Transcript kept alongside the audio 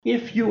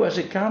If you as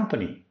a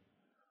company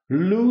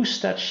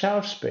lose that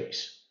shelf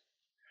space,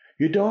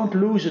 you don't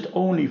lose it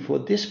only for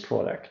this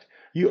product,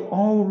 you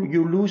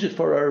lose it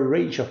for a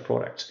range of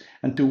products.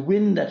 And to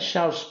win that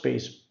shelf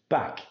space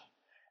back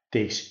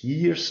takes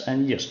years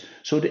and years.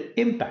 So the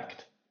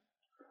impact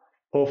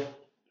of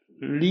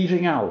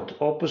leaving out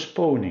or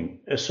postponing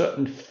a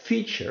certain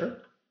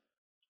feature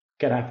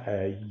can have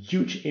a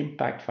huge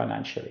impact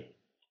financially.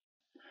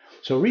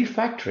 So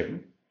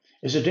refactoring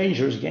is a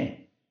dangerous game.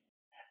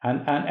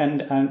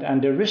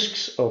 And the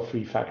risks of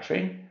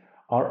refactoring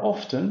are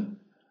often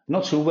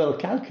not so well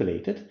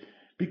calculated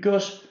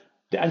because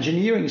the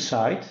engineering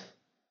side,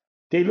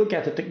 they look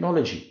at the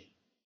technology,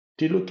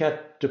 they look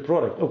at the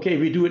product. Okay,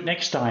 we do it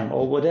next time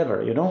or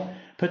whatever,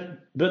 But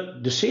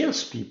the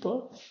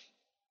salespeople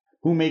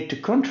who make the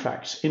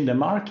contracts in the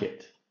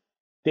market,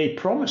 they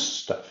promise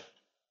stuff.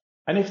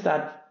 And if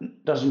that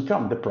doesn't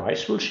come, the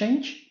price will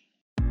change.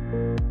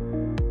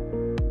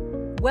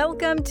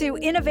 Welcome to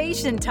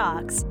Innovation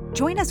Talks.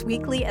 Join us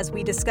weekly as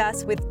we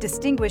discuss with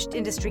distinguished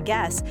industry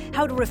guests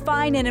how to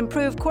refine and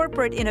improve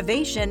corporate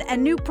innovation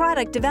and new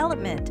product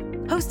development.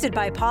 Hosted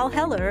by Paul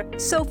Heller,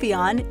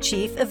 Sopheon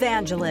Chief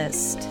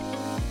Evangelist.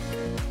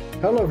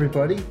 Hello,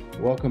 everybody.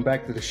 Welcome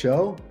back to the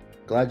show.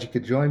 Glad you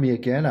could join me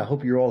again. I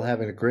hope you're all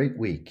having a great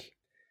week.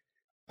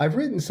 I've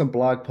written some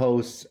blog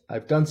posts.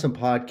 I've done some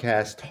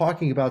podcasts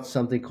talking about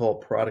something called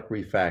product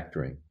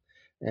refactoring.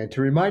 And to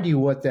remind you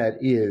what that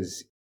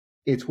is,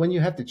 it's when you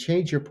have to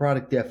change your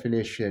product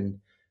definition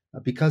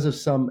because of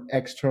some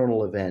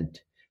external event.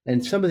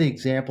 And some of the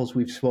examples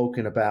we've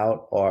spoken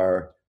about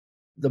are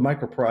the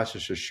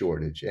microprocessor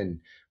shortage. And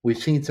we've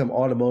seen some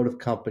automotive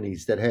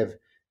companies that have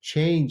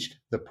changed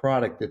the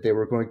product that they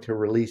were going to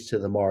release to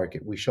the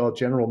market. We saw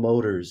General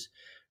Motors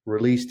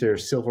release their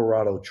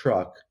Silverado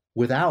truck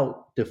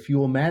without the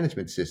fuel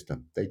management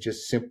system. They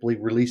just simply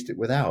released it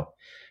without.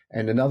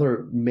 And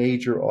another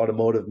major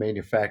automotive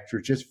manufacturer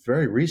just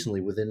very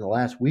recently, within the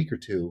last week or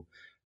two,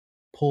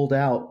 pulled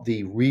out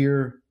the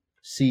rear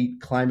seat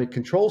climate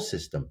control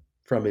system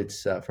from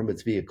its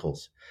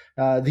vehicles.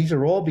 These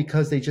are all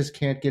because they just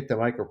can't get the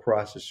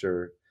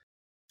microprocessor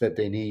that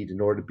they need in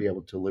order to be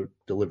able to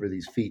deliver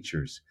these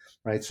features,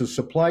 right? So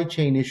supply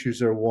chain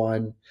issues are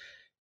one.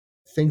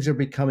 Things are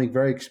becoming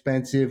very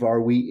expensive.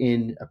 Are we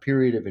in a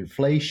period of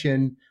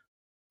inflation?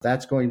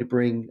 That's going to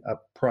bring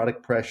up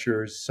product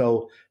pressures.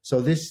 So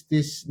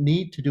this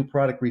need to do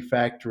product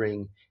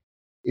refactoring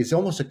is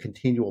almost a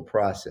continual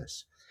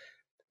process.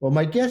 Well,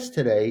 my guest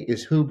today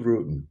is Huub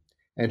Rutten,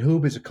 and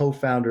Huub is a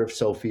co-founder of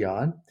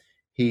Sopheon.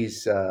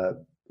 He's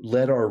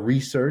led our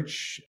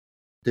research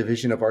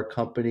division of our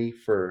company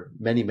for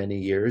many, many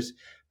years,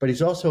 but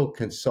he's also a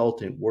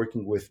consultant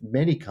working with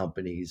many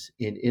companies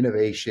in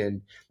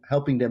innovation,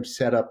 helping them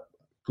set up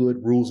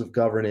good rules of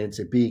governance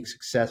and being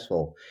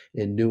successful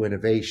in new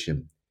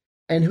innovation.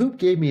 And Huub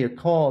gave me a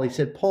call. He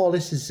said, Paul,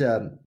 this is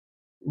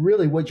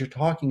really what you're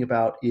talking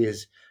about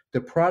is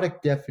the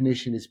product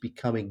definition is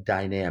becoming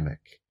dynamic.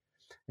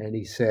 And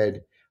he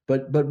said,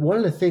 but one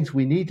of the things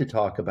we need to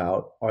talk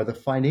about are the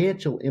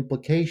financial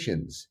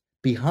implications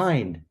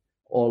behind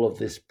all of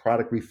this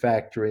product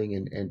refactoring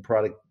and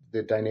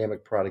the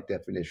dynamic product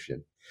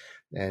definition.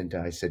 And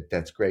I said,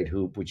 that's great,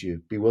 Huub. Would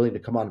you be willing to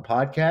come on the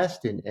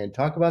podcast and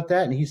talk about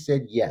that? And he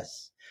said,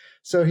 yes.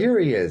 So here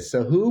he is.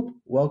 So Huub,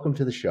 welcome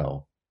to the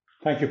show.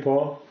 Thank you,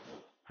 Paul.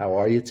 How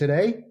are you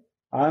today?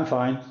 I'm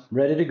fine.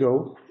 Ready to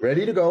go.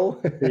 Ready to go.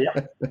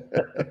 Yeah.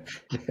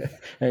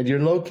 And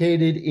you're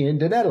located in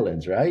the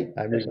Netherlands, right?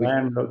 I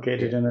am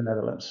located in the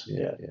Netherlands.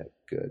 Yeah.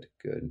 Good.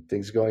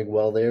 Things going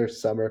well there.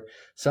 Summer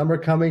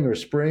coming or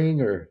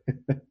spring or?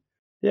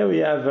 Yeah, we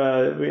have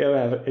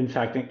in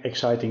fact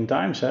exciting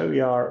times. We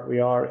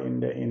are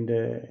in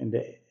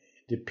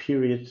the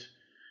period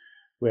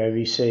where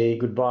we say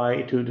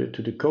goodbye to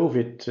the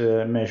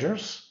COVID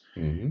measures.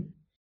 Mm-hmm.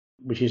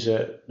 Which is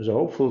a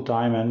hopeful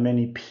time, and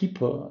many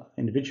people,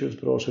 individuals,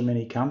 but also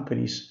many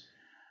companies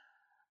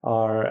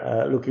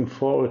are looking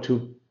forward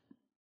to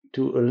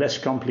a less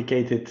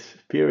complicated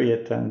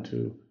period, and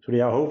so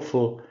they are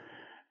hopeful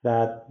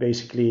that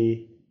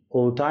basically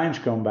all times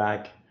come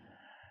back.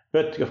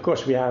 But of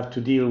course, we have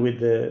to deal with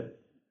the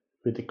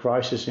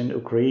crisis in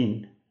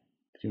Ukraine,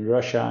 between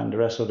Russia and the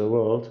rest of the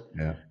world,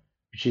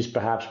 which is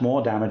perhaps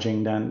more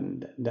damaging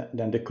than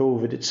the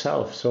COVID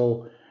itself.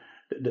 So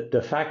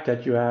the fact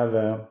that you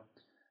have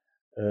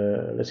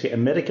let's say a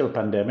medical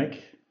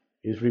pandemic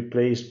is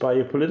replaced by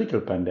a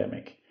political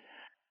pandemic.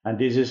 And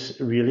this is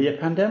really a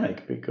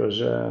pandemic because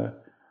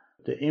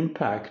the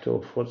impact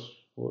of what's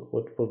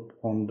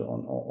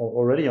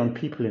already on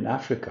people in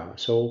Africa.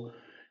 So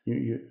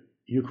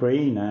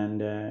Ukraine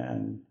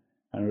and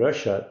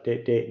Russia,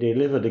 they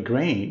deliver the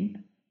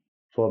grain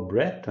for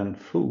bread and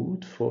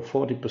food for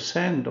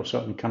 40% of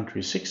certain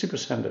countries,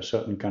 60% of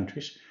certain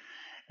countries.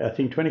 I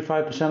think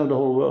 25% of the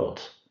whole world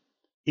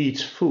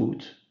eats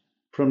food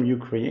from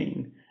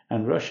Ukraine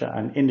and Russia.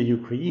 And in the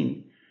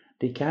Ukraine,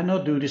 they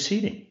cannot do the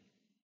seeding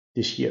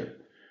this year.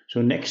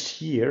 So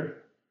next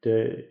year,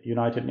 the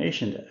United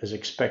Nations has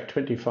expect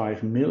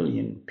 25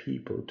 million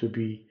people to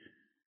be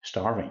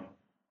starving.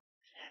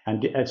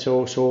 And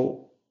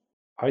so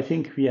I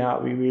think we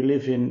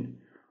live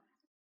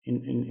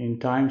in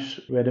times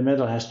where the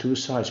medal has two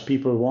sides.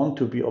 People want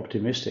to be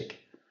optimistic,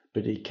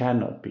 but they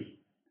cannot be.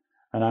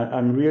 And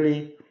I'm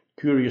really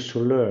curious to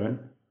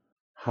learn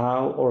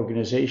how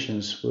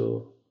organizations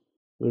will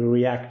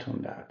react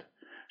on that.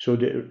 So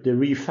the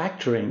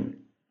refactoring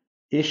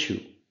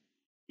issue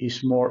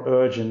is more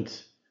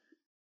urgent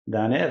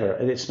than ever.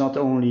 And it's not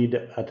only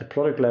at the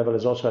product level,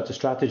 it's also at the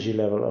strategy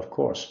level, of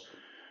course.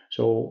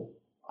 So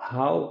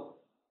how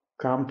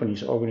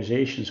companies,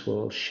 organizations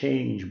will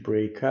change,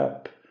 break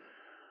up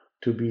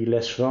to be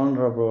less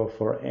vulnerable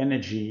for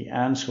energy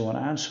and so on,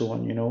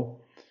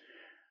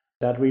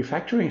 that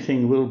refactoring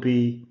thing will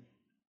be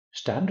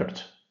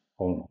standard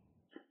almost.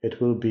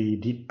 It will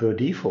be per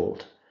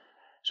default.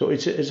 So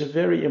it's a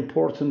very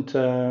important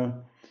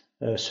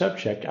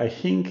subject, I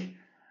think,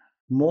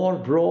 more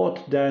broad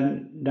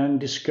than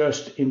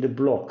discussed in the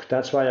blog.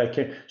 That's why I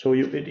came. So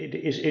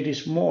it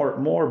is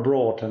more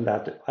broad than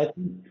that. I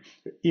think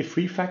if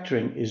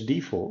refactoring is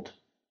default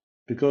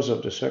because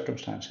of the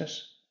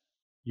circumstances,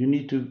 you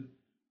need to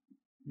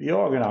be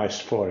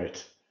organized for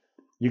it.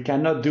 You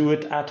cannot do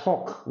it ad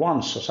hoc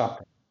once or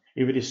something.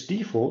 If it is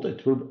default,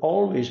 it will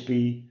always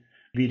be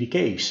the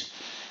case.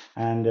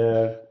 And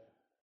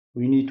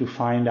we need to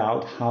find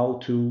out how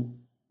to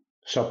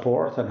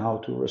support and how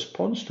to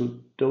respond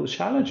to those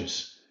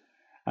challenges.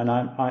 And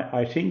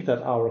I think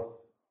that our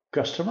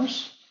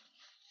customers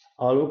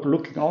are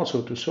looking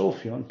also to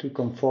Sophion to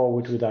come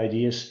forward with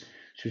ideas,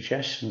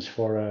 suggestions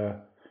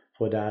for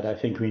that. I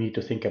think we need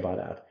to think about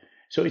that.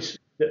 So it's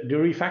the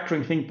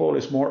refactoring thing, Paul,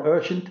 is more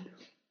urgent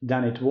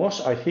than it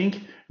was, I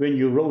think, when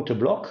you wrote the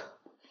blog.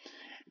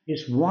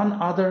 Is one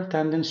other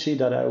tendency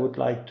that I would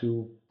like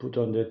to put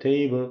on the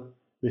table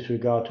with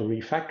regard to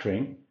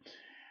refactoring.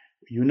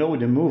 You know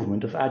the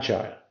movement of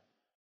Agile.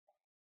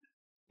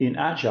 In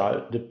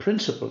Agile, the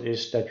principle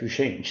is that you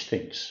change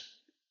things.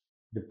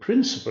 The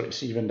principle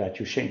is even that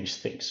you change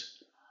things,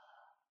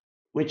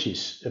 which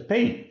is a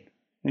pain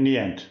in the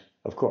end,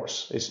 of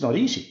course. It's not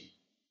easy.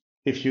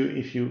 If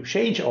you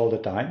change all the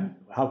time,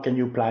 how can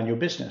you plan your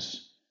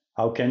business?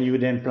 How can you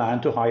then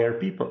plan to hire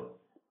people?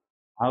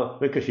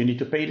 Because you need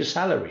to pay the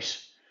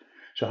salaries.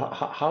 So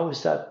how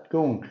is that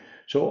going?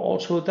 So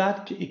also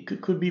that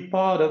it could be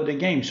part of the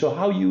game. So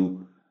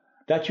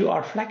that you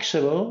are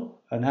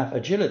flexible and have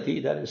agility,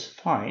 that is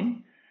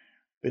fine.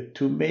 But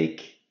to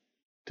make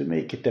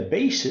it the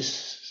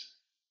basis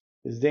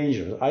is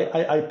dangerous.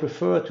 I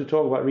prefer to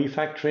talk about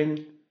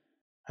refactoring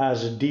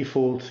as a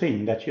default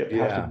thing, that you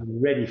have to be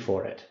ready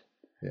for it.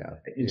 Yeah.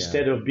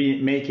 Instead of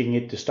making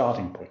it the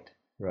starting point.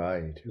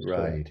 Right.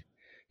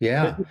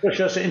 Yeah. It was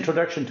just an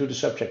introduction to the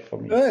subject for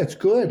me. It's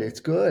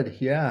good.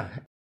 Yeah.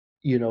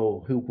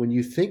 When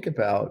you think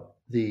about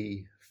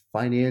the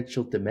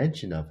financial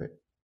dimension of it,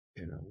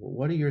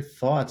 what are your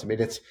thoughts? I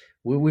mean,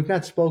 we've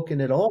not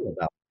spoken at all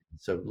about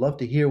it, so I'd love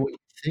to hear what you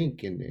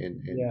think and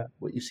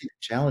what you see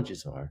the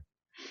challenges are.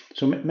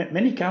 So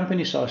many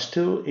companies are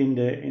still in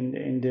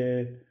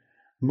the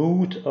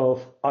mood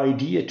of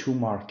idea to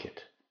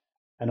market,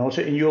 and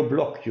also in your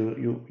blog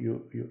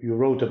you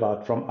wrote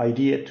about from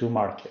idea to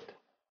market.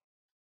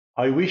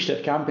 I wish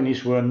that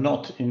companies were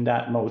not in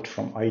that mode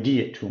from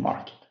idea to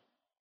market.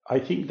 I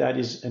think that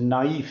is a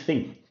naive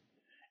thing.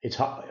 It's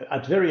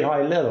at very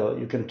high level,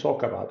 you can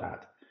talk about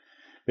that.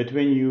 But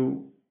when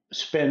you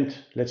spend,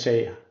 let's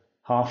say,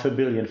 $500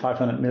 million,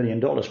 $500 million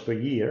per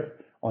year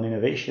on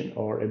innovation,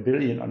 or $1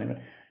 billion on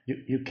innovation,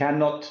 you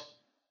cannot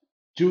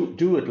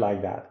do it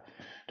like that.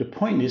 The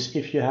point is,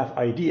 if you have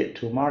idea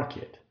to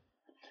market,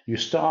 you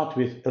start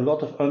with a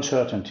lot of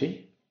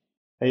uncertainty,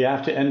 and you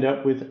have to end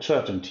up with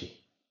certainty.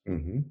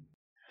 Mm-hmm.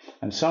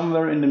 And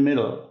somewhere in the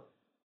middle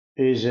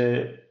is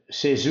a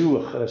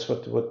césure. That's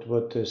what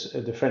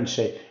the French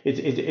say. It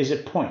is a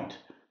point.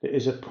 There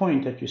is a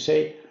point that you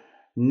say,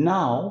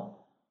 now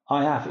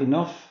I have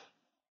enough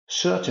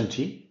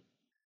certainty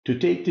to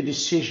take the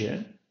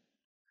decision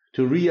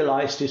to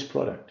realize this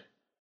product.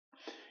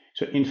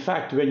 So in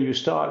fact, when you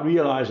start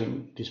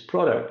realizing this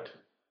product,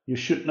 you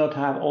should not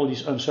have all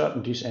these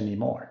uncertainties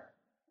anymore.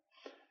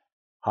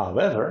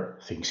 However,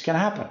 things can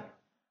happen.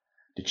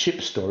 The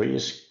chip story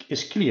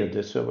is clear.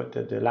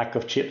 The lack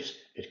of chips,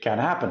 it can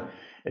happen.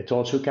 It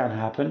also can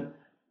happen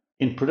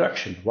in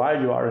production while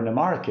you are in the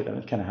market, and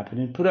it can happen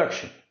in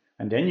production.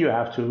 And then you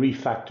have to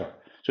refactor.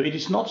 So it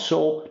is not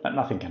so that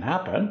nothing can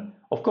happen.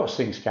 Of course,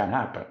 things can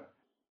happen.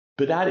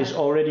 But that is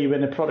already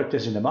when the product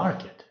is in the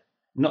market,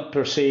 not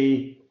per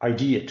se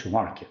idea to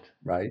market.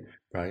 Right.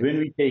 When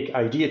we take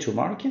idea to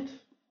market,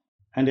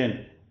 and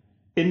then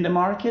in the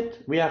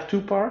market, we have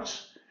two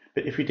parts.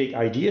 But if we take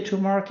idea to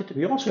market,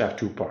 we also have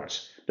two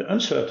parts, the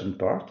uncertain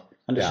part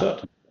and the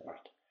certain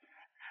part.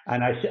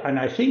 And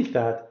I think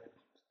that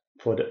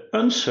for the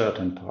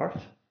uncertain part,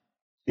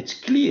 it's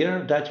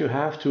clear that you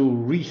have to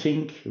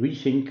rethink,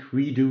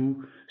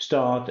 redo,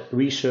 start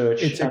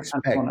research. It's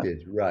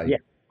expected, right?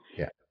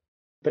 Yeah.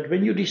 But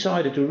when you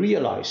decided to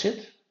realize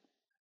it,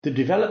 the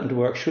development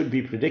work should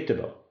be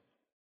predictable.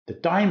 The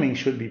timing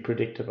should be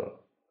predictable.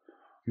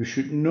 You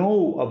should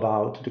know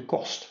about the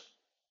cost.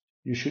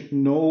 You should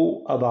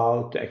know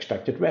about the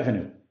expected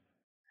revenue.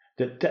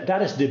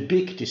 That is the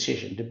big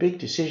decision. The big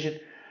decision,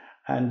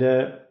 and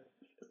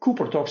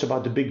Cooper talks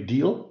about the big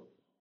deal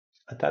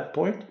at that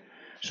point.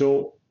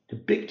 So the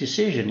big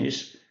decision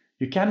is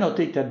you cannot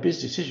take that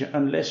business decision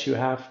unless you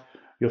have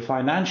your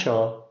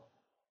financial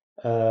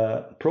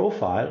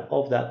profile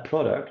of that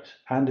product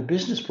and the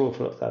business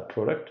profile of that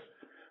product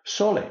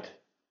solid.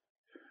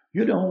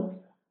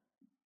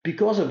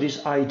 Because of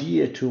this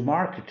idea to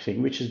market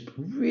thing, which is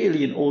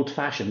really an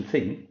old-fashioned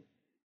thing,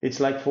 it's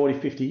like 40,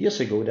 50 years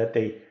ago that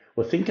they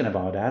were thinking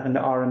about that, and the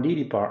R&D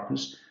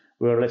departments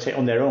were, let's say,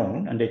 on their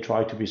own, and they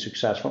tried to be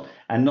successful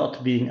and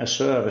not being a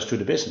service to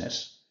the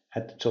business.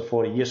 So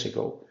 40 years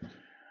ago.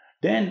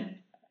 Then,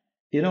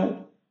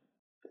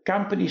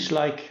 companies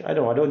like, I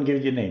don't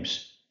give you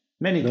names,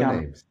 many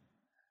companies,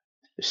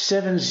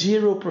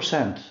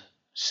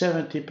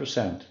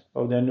 70%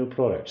 of their new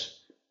products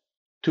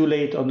too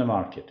late on the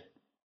market.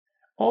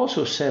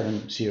 Also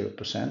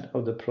 70%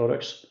 of the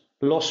products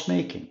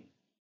loss-making.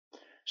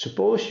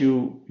 Suppose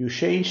you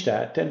change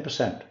that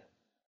 10%.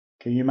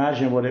 Can you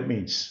imagine what it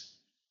means?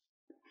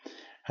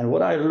 And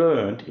what I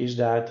learned is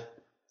that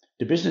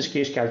the business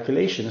case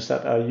calculations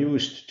that are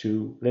used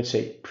to, let's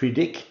say,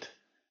 predict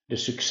the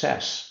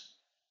success,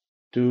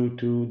 to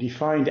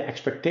define the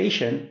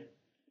expectation,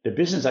 the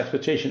business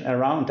expectation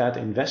around that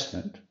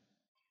investment,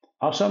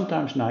 are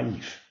sometimes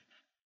naive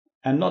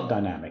and not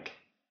dynamic.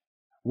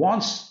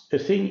 Once a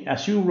thing,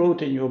 as you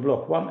wrote in your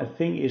blog, a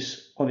thing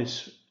is on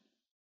its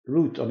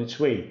route, on its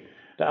way,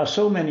 there are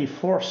so many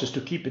forces to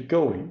keep it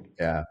going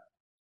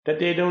that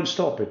they don't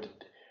stop it.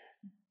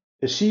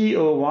 The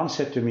CEO once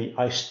said to me,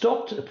 I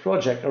stopped a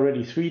project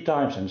already 3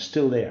 times and it's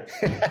still there.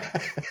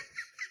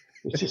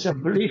 Which is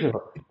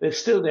unbelievable. It's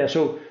still there.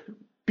 So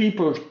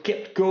people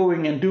kept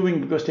going and doing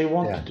because they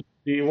wanted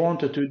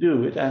to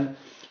do it, and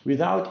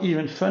without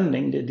even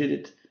funding, they did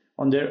it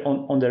on their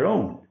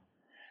own.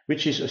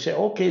 Which is to say,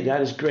 okay,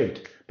 that is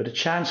great, but the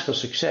chance for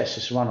success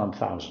is 1 in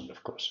 1,000,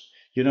 of course.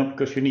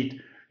 Because you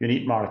need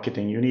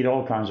marketing, you need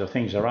all kinds of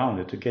things around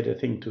it to get a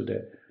thing to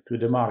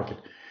the market.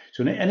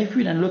 So, and if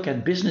we then look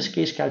at business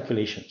case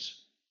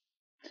calculations,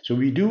 so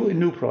we do a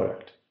new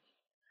product.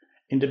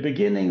 In the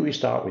beginning, we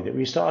start with it.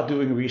 We start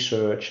doing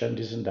research and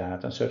this and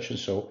that and such and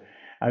so,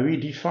 and we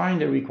define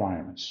the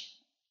requirements.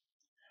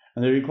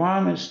 And the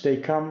requirements, they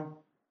come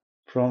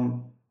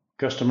from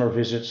customer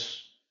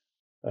visits,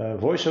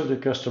 voice of the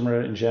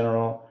customer in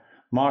general,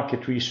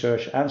 market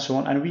research, and so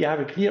on. And we have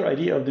a clear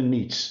idea of the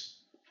needs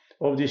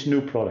of this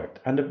new product.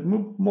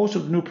 And most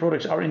of the new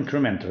products are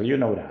incremental, you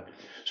know that.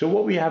 So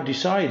what we have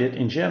decided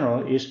in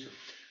general is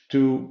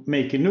to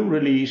make a new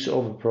release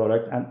of a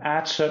product and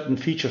add certain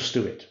features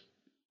to it.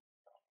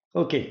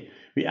 Okay,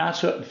 we add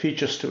certain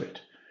features to it.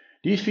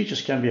 These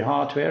features can be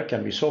hardware,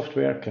 can be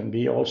software, can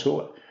be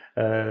also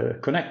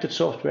connected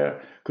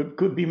software,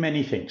 could be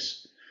many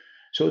things.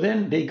 So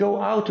then they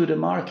go out to the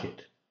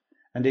market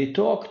and they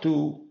talk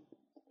to,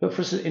 for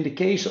instance, in the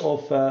case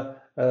of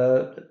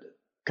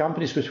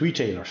companies with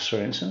retailers, for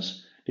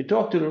instance, they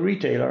talk to the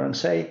retailer and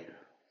say,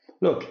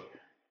 look,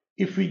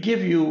 if we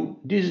give you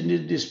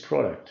this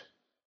product,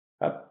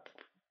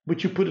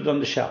 would you put it on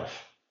the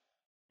shelf?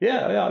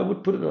 Yeah, I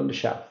would put it on the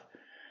shelf.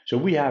 So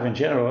we have in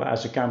general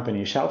as a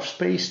company shelf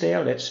space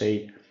there, let's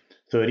say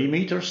 30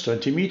 meters,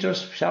 20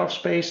 meters shelf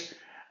space.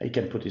 He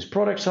can put his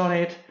products on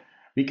it.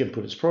 We can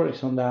put his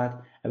products on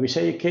that. And we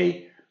say,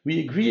 okay,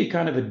 we agree a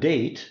kind of a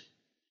date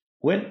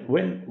when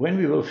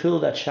we will fill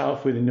that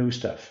shelf with the new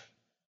stuff.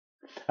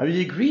 And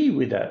we agree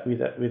with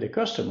the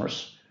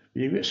customers,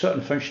 we agree a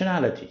certain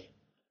functionality.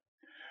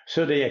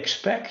 So they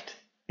expect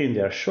in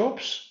their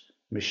shops,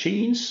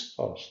 machines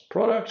or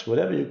products,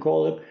 whatever you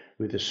call them,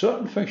 with a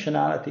certain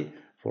functionality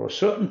for a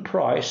certain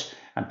price,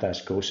 and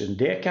that goes in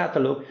their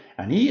catalog,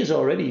 and he is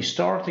already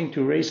starting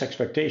to raise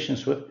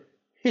expectations with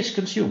his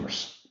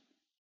consumers.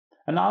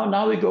 And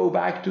now we go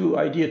back to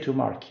idea to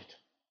market.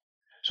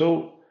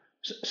 So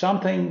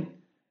something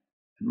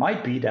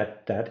might be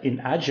that in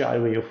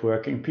agile way of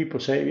working, people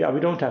say, yeah, we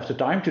don't have the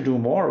time to do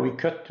more. We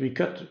cut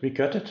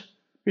it.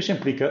 We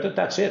simply cut it.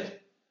 That's it.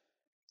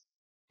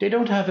 They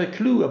don't have a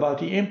clue about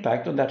the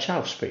impact on that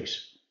shelf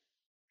space.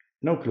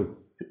 No clue.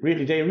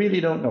 Really, they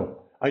really don't know.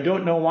 I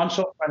don't know one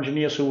software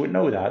engineer who would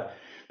know that,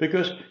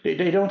 because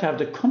they don't have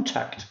the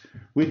contact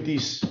with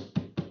these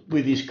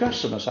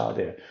customers out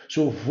there.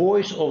 So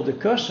voice of the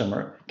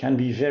customer can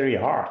be very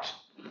hard.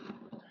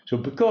 So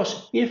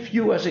because if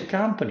you as a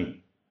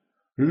company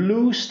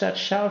lose that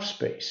shelf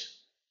space,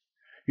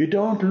 you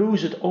don't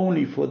lose it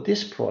only for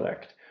this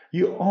product,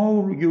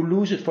 you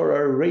lose it for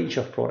a range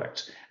of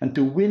products. And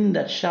to win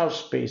that shelf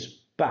space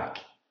back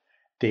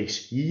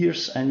takes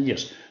years and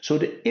years. So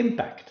the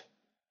impact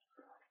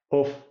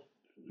of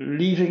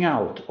leaving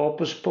out or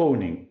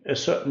postponing a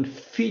certain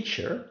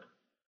feature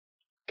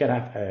can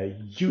have a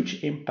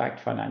huge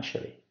impact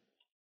financially.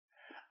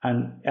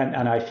 And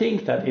I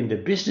think that in the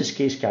business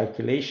case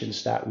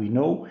calculations that we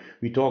know,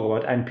 we talk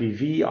about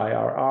NPV,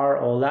 IRR,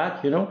 all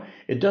that,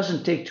 it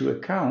doesn't take into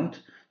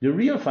account the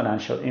real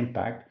financial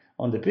impact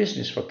on the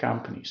business for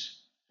companies.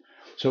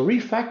 So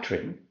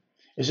refactoring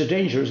is a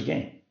dangerous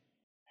game.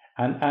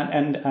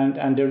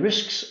 And the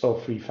risks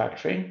of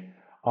refactoring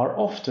are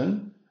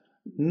often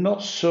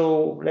not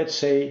so, let's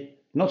say,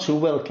 not so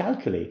well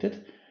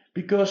calculated,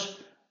 because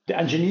the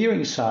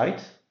engineering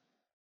side,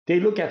 they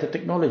look at the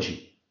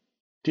technology,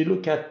 they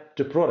look at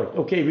the product.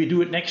 Okay, we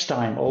do it next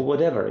time or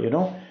whatever,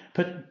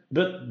 But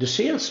the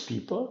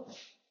salespeople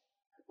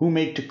who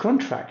make the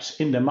contracts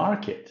in the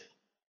market,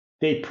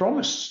 they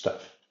promise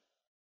stuff.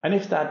 And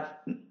if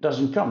that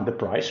doesn't come, the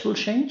price will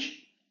change.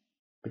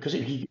 Because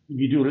if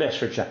you do less,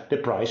 for example, the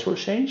price will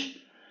change.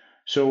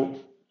 So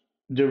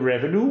the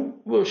revenue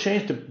will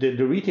change.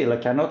 The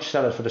retailer cannot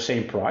sell it for the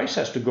same price,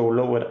 has to go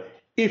lower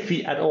if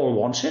he at all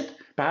wants it.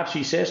 Perhaps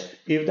he says,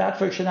 if that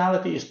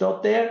functionality is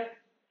not there,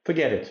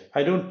 forget it.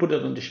 I don't put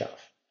it on the shelf.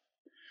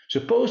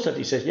 Suppose that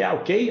he says, yeah,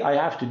 okay, I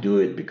have to do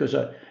it because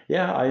I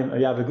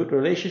have a good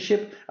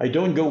relationship. I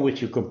don't go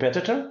with your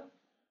competitor.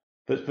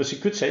 But he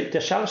could say, the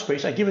shelf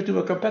space, I give it to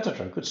a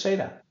competitor. I could say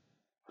that.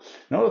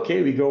 No,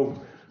 okay, we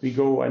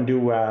go and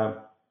do,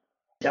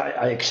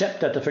 I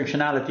accept that the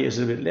functionality is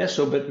a little bit less,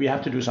 but we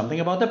have to do something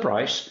about the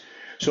price.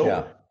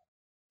 So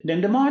then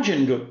the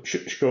margin,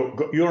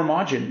 your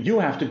margin, you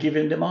have to give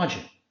him the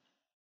margin.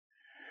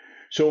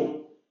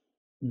 So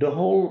the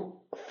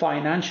whole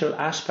financial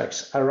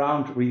aspects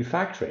around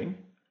refactoring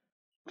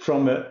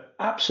from an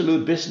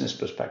absolute business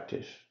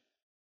perspective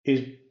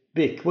is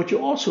big. What you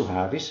also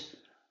have is,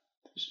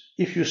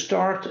 if you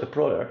start a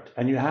product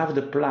and you have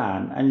the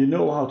plan and you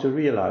know how to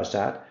realize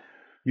that,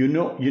 you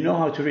know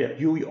how to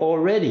realize, you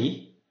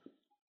already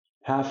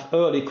have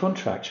early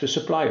contracts with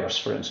suppliers,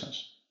 for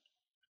instance.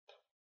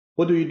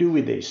 What do you do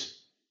with these?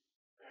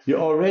 You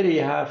already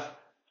have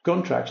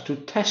contracts to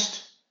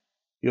test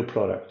your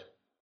product.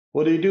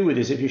 What do you do with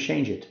this if you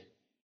change it?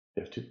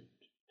 You have to,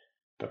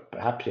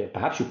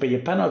 perhaps you pay a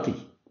penalty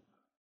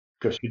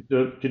because you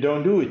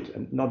don't do it,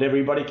 and not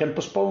everybody can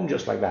postpone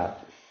just like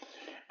that.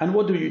 And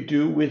what do you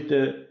do with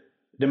the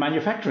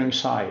manufacturing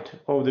side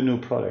of the new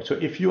product? So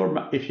if you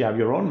have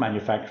your own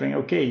manufacturing,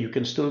 okay, you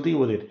can still deal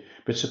with it.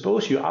 But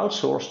suppose you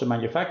outsource the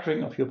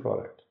manufacturing of your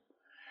product.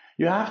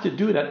 You have to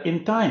do that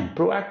in time,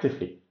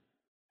 proactively.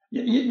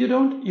 You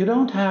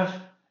don't have,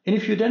 and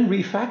if you then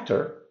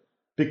refactor,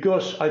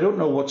 because I don't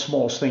know what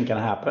small thing can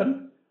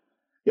happen,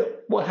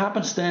 what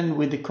happens then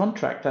with the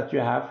contract that you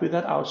have with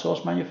that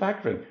outsourced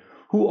manufacturing,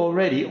 who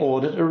already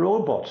ordered a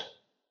robot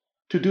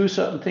to do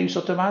certain things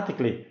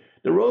automatically?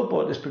 The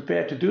robot is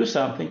prepared to do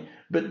something,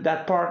 but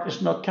that part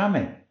is not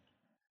coming.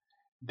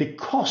 The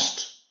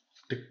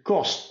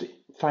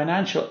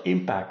financial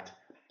impact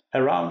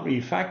around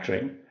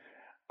refactoring,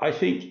 I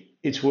think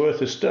it's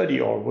worth a study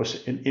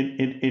almost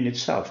in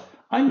itself.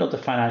 I'm not a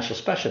financial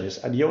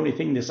specialist, and the only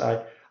thing is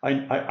I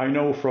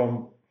know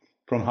from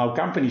how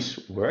companies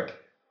work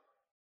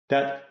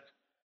that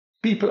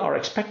people are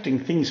expecting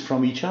things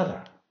from each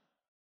other.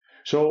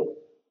 So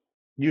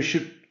you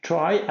should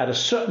try at a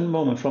certain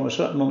moment, from a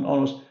certain moment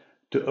onwards,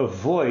 to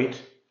avoid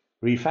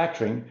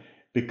refactoring,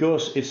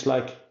 because it's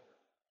like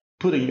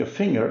putting your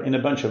finger in a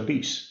bunch of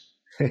bees.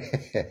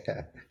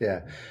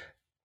 Yeah.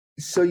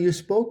 So you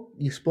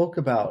spoke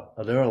about,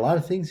 there are a lot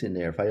of things in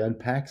there. If I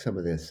unpack some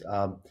of this,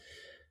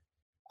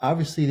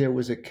 obviously there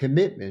was a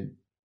commitment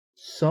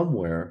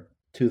somewhere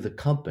to the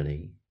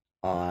company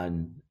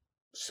on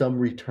some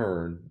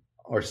return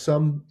or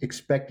some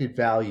expected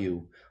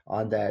value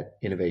on that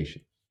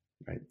innovation,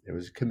 right? There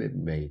was a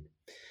commitment made,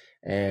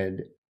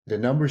 and the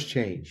numbers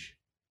change.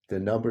 The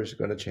numbers are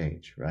going to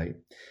change, right?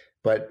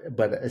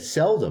 But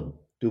seldom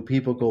do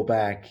people go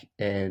back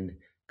and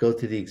go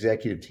to the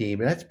executive team,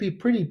 and that's be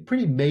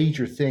pretty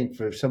major thing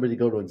for somebody to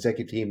go to an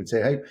executive team and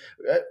say, hey,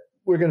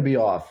 we're going to be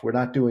off. We're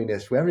not doing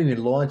this. We haven't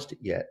even launched it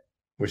yet.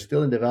 We're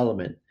still in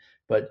development.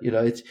 But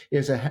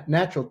there's a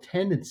natural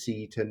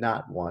tendency to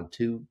not want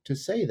to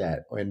say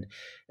that, and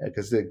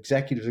because the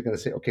executives are going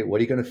to say, okay, what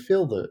are you going to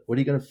fill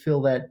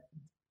that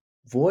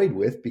void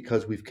with,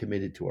 because we've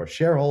committed to our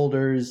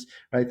shareholders,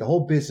 right? The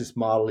whole business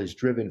model is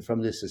driven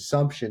from this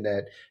assumption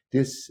that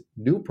this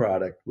new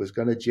product was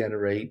going to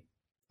generate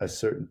a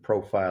certain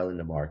profile in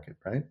the market,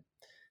 right?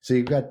 So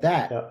you've got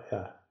that.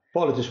 Yeah.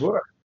 Well, it is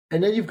worse.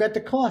 And then you've got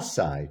the cost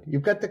side.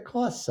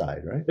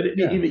 Right? But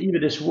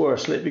even is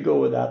worse. Let me go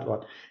with that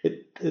one.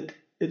 It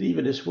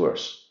even is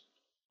worse.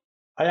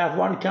 I have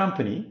one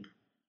company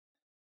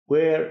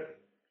where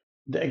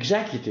the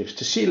executives,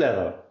 the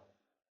C-level,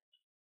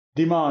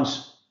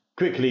 demands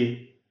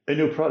quickly a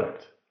new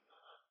product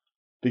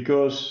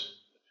because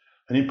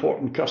an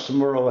important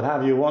customer or what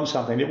have you wants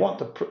something. They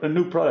want a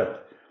new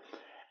product,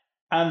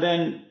 and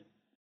then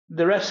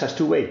the rest has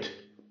to wait.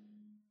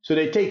 So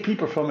they take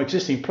people from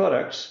existing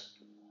products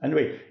and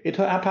wait. It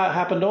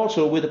happened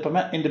also in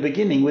the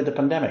beginning with the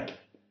pandemic.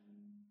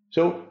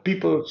 So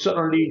people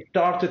suddenly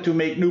started to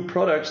make new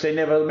products. They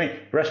never made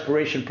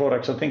respiration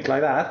products and things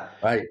like that.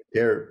 Right.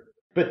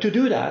 But to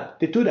do that,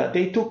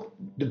 they took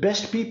the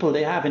best people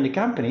they have in the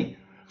company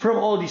from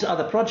all these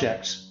other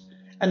projects,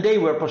 and they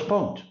were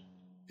postponed.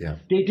 Yeah.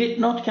 They did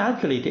not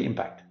calculate the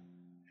impact.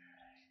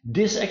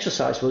 This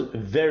exercise was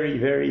very,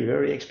 very,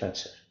 very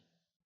expensive.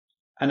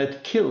 And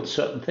it killed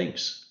certain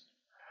things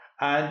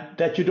and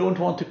that you don't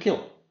want to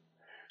kill.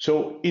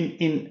 So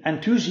in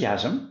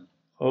enthusiasm,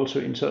 also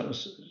in certain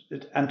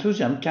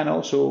enthusiasm can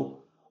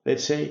also,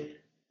 let's say,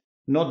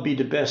 not be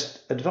the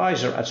best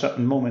advisor at a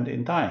certain moment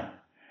in time.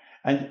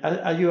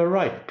 And you are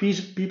right.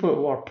 People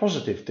who are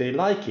positive, they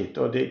like it,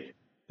 or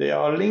they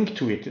are linked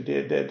to it.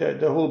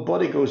 The whole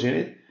body goes in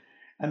it,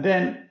 and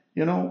then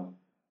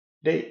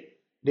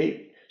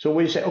So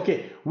when you say,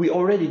 okay, we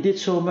already did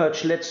so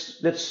much,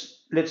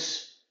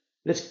 let's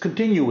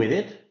continue with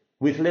it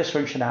with less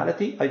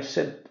functionality. I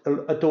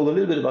told a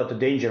little bit about the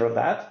danger of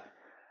that,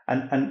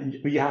 and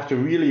we have to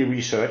really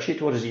research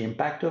it. What is the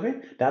impact of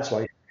it? That's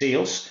why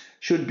sales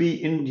should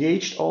be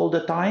engaged all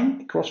the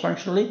time,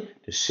 cross-functionally.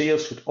 The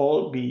sales should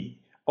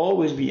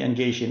always be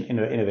engaged in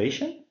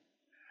innovation,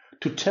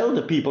 to tell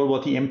the people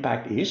what the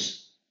impact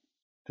is,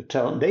 to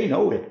tell them they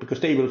know it because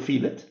they will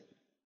feel it.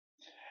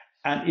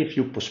 And if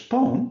you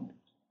postpone,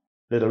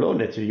 let alone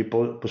that you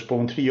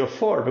postpone 3 or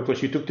 4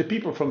 because you took the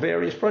people from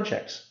various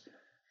projects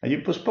and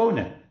you postpone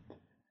it,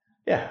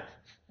 yeah,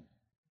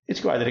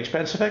 it's quite an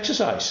expensive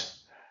exercise.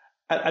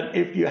 And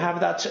if you have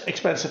that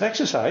expensive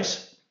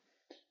exercise,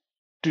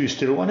 do you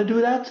still want to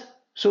do that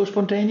so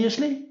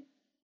spontaneously?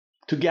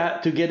 To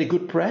get a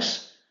good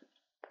press?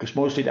 Because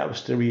mostly that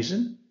was the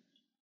reason.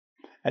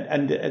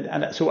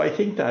 And so I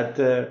think that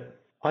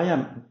I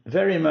am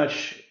very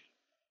much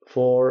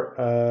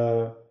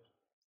for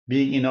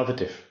being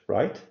innovative,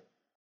 right?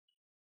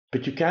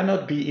 But you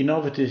cannot be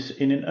innovative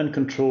in an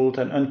uncontrolled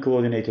and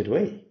uncoordinated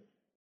way.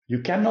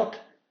 You cannot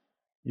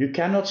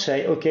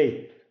say,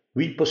 okay,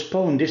 we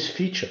postpone this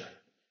feature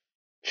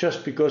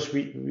just because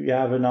we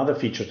have another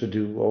feature to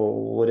do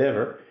or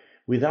whatever,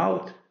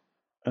 without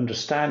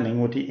understanding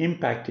what the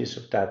impact is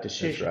of that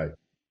decision.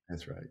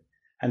 That's right.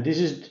 And this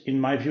is, in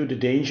my view, the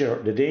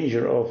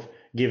danger of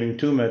giving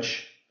too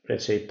much,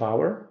 let's say,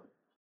 power,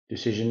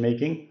 decision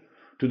making,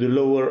 to the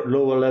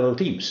lower level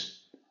teams,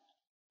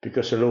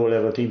 because the lower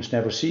level teams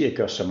never see a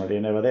customer.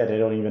 They're never there. They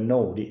don't even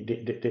know.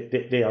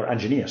 They are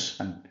engineers,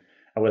 and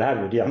what have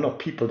you. They are not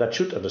people that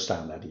should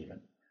understand that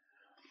even.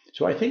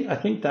 So I think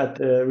that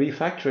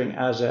refactoring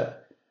as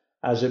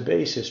a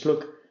basis.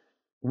 Look,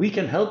 we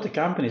can help the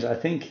companies, I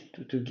think,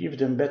 to give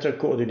them better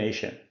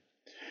coordination.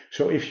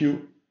 So if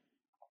you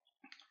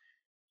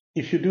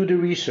do the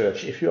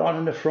research, if you are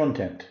on the front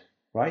end,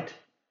 right?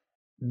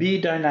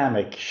 Be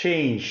dynamic,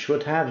 change,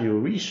 what have you,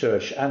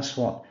 research, and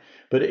so on.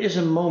 But there is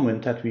a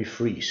moment that we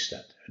freeze,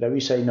 that we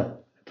say,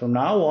 no, from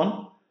now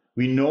on,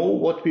 we know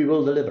what we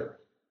will deliver.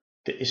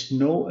 There is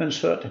no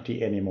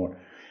uncertainty anymore.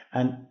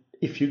 And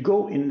if you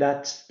go in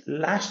that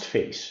last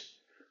phase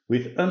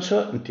with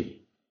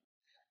uncertainty,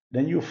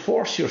 then you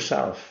force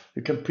yourself.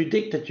 You can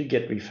predict that you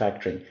get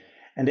refactoring.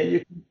 And then you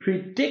can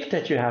predict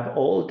that you have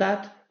all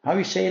that, how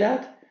you say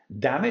that?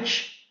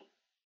 Damage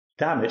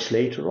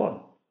later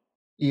on.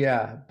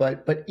 Yeah,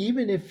 but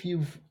even if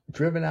you've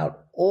driven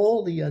out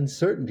all the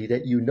uncertainty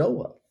that you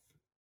know of,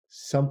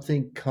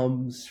 something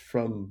comes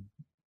from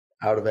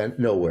out of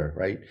nowhere,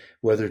 right?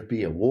 Whether it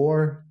be a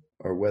war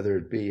or whether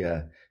it be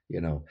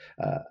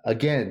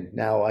again,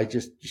 now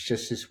just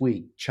this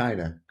week,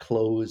 China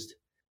closed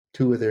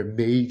 2 of their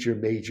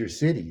major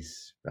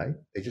cities, right?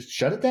 They just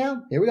shut it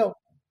down. Here we go.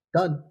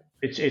 Done.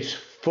 It's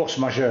force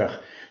majeure.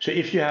 So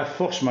if you have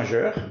force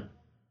majeure,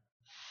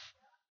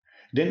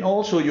 then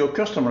also your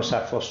customers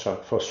have force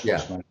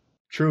majeure.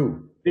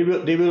 True. They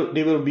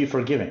will be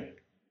forgiving.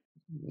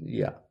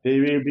 Yeah. They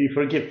will be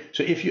forgiving.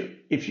 So if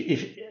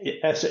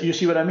you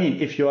see what I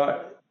mean, if you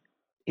are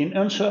in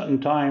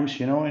uncertain times,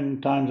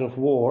 in times of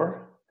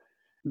war,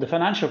 the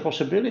financial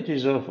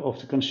possibilities of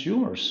the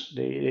consumers,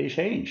 they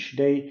change.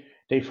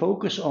 They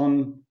focus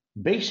on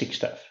basic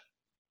stuff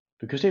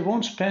because they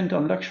won't spend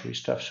on luxury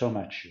stuff so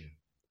much.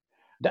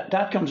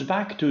 That comes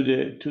back to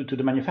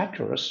the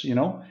manufacturers,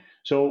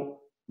 So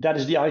that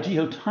is the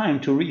ideal time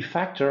to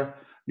refactor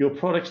your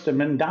products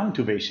then down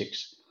to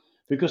basics,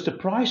 because the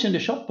price in the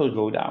shop will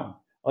go down.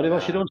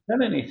 Otherwise, you don't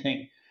sell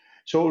anything.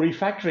 So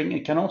refactoring,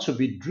 it can also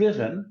be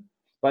driven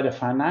by the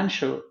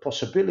financial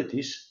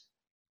possibilities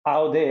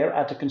out there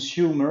at the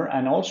consumer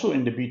and also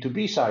in the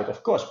B2B side,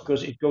 of course,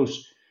 because it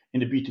goes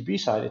in the B2B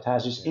side, it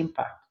has this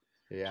impact.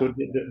 Yeah. So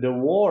the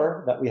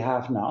war that we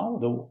have now,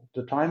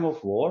 the time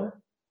of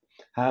war,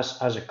 has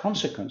as a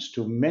consequence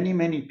to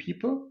many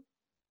people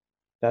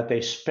that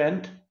they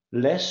spend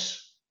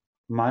less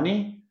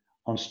money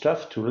on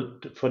stuff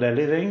for their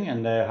living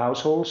and their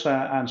households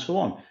and so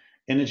on.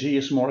 Energy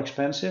is more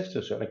expensive,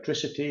 there's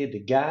electricity, the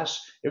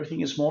gas,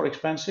 everything is more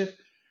expensive.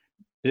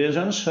 It is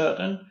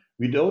uncertain.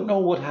 We don't know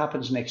what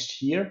happens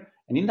next year.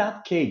 And in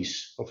that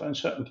case of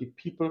uncertainty,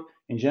 people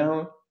in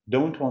general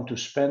don't want to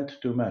spend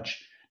too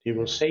much. They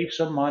will save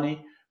some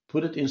money,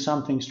 put it in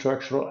something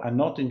structural and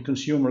not in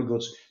consumer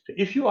goods. So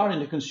if you are in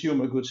the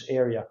consumer goods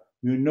area,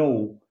 you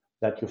know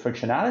that your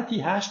functionality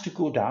has to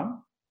go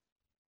down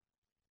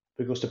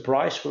because the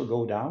price will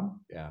go down.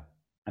 Yeah.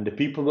 And the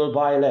people will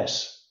buy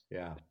less.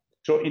 Yeah.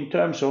 So in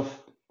terms of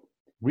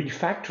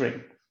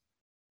refactoring,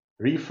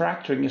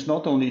 refactoring is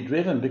not only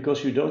driven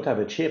because you don't have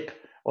a chip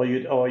or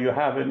you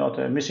have not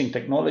a missing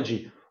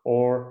technology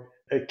or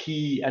a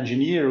key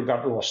engineer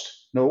got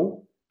lost.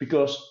 No,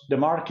 because the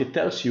market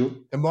tells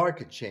you the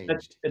market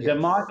changed. That the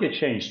market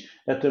changed.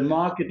 That the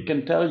market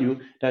can tell you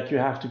that you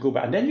have to go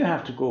back, and then you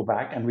have to go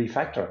back and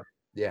refactor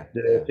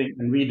the thing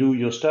and redo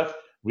your stuff,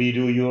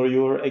 redo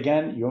your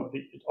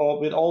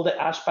with all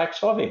the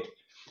aspects of it.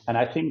 And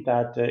I think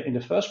that in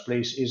the first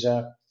place is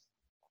a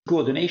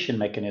coordination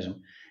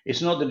mechanism.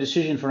 It's not the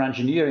decision for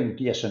engineering,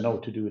 yes or no,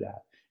 to do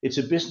that. It's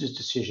a business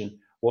decision,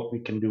 what we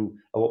can do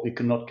or what we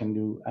can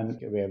do and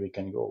where we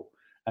can go.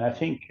 And I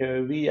think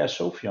we as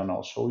Sophion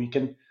also, we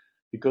can,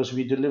 because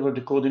we deliver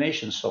the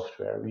coordination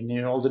software, we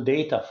need all the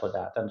data for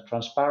that and the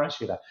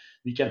transparency of that.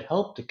 We can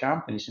help the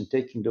companies in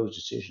taking those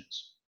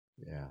decisions.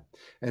 Yeah.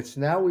 And so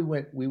now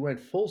we went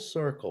full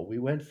circle. We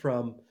went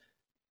from,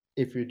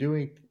 if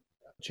you're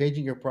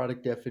changing your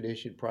product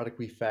definition, product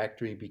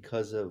refactoring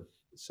because of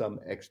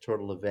some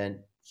external event,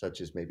 such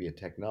as maybe a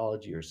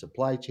technology or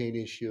supply chain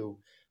issue,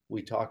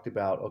 we talked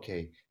about,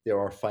 okay, there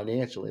are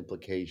financial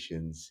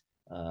implications.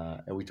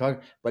 And we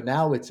talk, but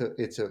now it's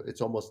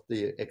almost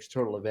the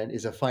external event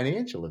is a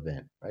financial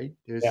event, right?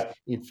 There's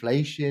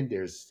inflation.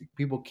 There's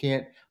people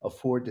can't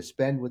afford to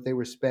spend what they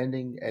were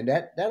spending, and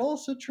that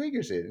also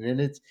triggers it.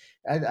 And it's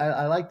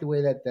I like the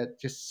way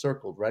that just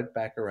circled right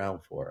back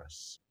around for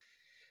us.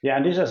 Yeah,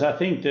 and this is, I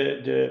think,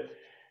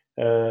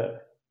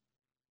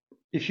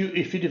 if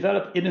you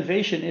develop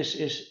innovation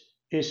is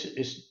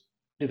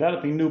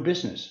developing new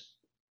business.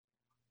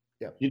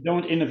 Yeah, you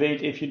don't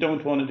innovate if you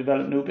don't want to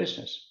develop new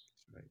business.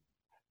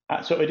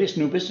 So it is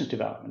new business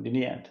development in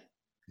the end.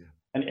 Yeah.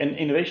 And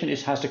innovation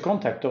has the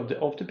contact of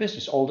the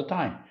business all the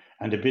time.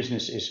 And the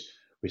business is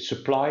with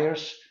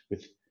suppliers,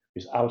 with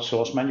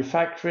outsourced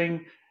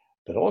manufacturing,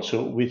 but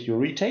also with your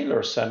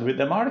retailers and with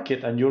the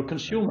market and your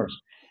consumers.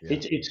 Yeah.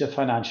 It's a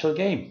financial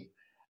game.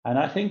 And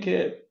I think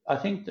that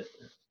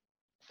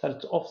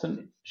it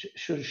often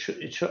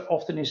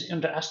often is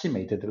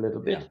underestimated a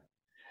little bit.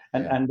 Yeah.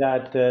 And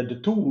that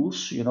the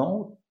tools,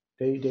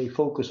 they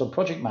focus on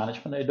project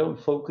management. They don't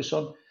focus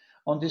on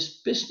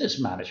this business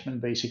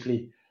management,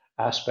 basically,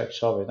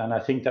 aspects of it. And I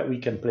think that we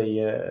can play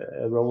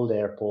a role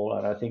there, Paul.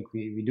 And I think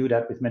we do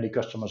that with many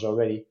customers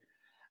already.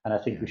 And I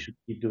think we should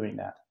keep doing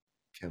that.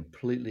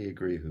 Completely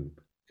agree,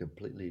 Huub.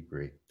 Completely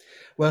agree.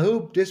 Well,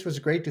 Huub, this was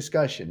a great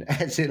discussion,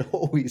 as it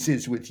always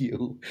is with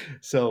you.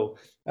 So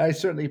I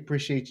certainly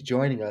appreciate you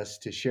joining us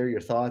to share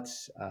your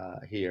thoughts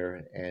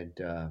here. And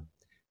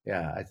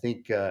I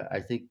think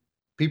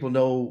people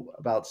know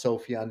about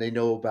Sophion. They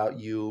know about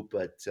you,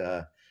 but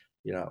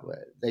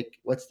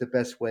what's the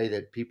best way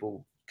that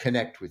people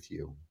connect with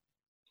you?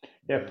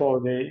 Yeah,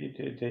 Paul,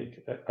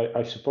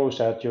 I suppose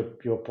that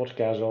your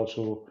podcast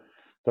also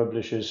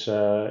publishes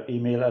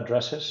email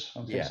addresses.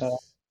 Yes.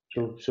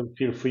 So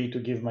feel free to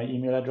give my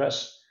email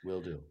address.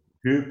 Will do.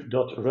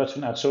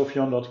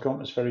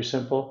 Huub.rutten@sophion.com. It's very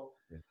simple.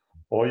 Yeah.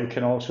 Or you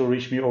can also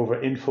reach me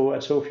over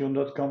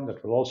info@sophion.com.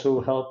 That will also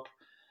help.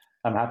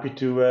 I'm happy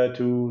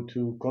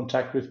to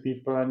contact with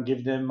people and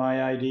give them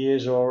my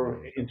ideas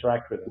or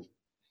interact with them.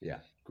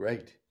 Yeah.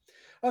 Great.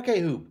 Okay,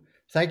 Huub.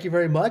 Thank you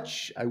very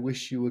much. I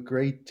wish you a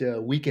great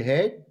week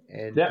ahead.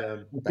 And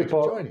thanks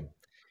for joining.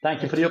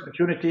 Thank you for the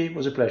opportunity. It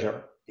was a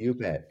pleasure. You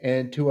bet.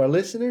 And to our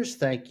listeners,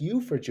 thank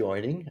you for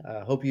joining. I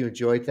hope you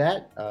enjoyed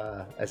that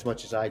as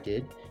much as I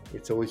did.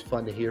 It's always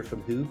fun to hear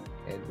from Huub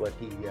and what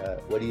he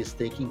is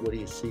thinking, what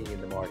he is seeing in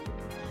the market.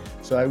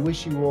 So I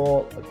wish you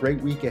all a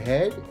great week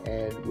ahead,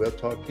 and we'll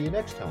talk to you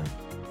next time.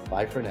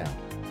 Bye for now.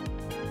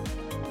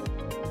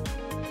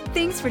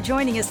 Thanks for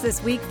joining us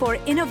this week for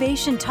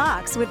Innovation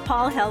Talks with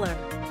Paul Heller.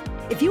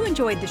 If you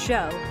enjoyed the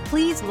show,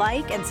 please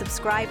like and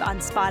subscribe on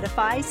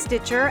Spotify,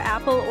 Stitcher,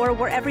 Apple, or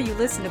wherever you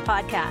listen to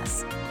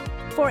podcasts.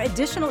 For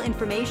additional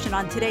information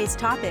on today's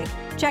topic,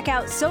 check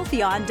out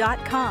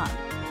Sophion.com,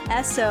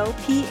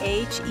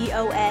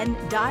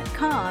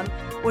 Sopheon.com,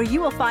 where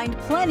you will find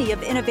plenty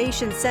of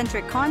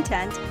innovation-centric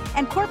content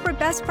and corporate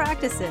best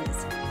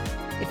practices.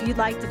 If you'd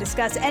like to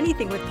discuss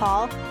anything with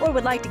Paul or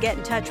would like to get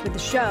in touch with the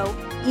show,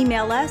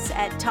 email us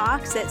at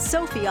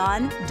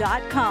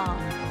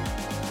talks@sophion.com.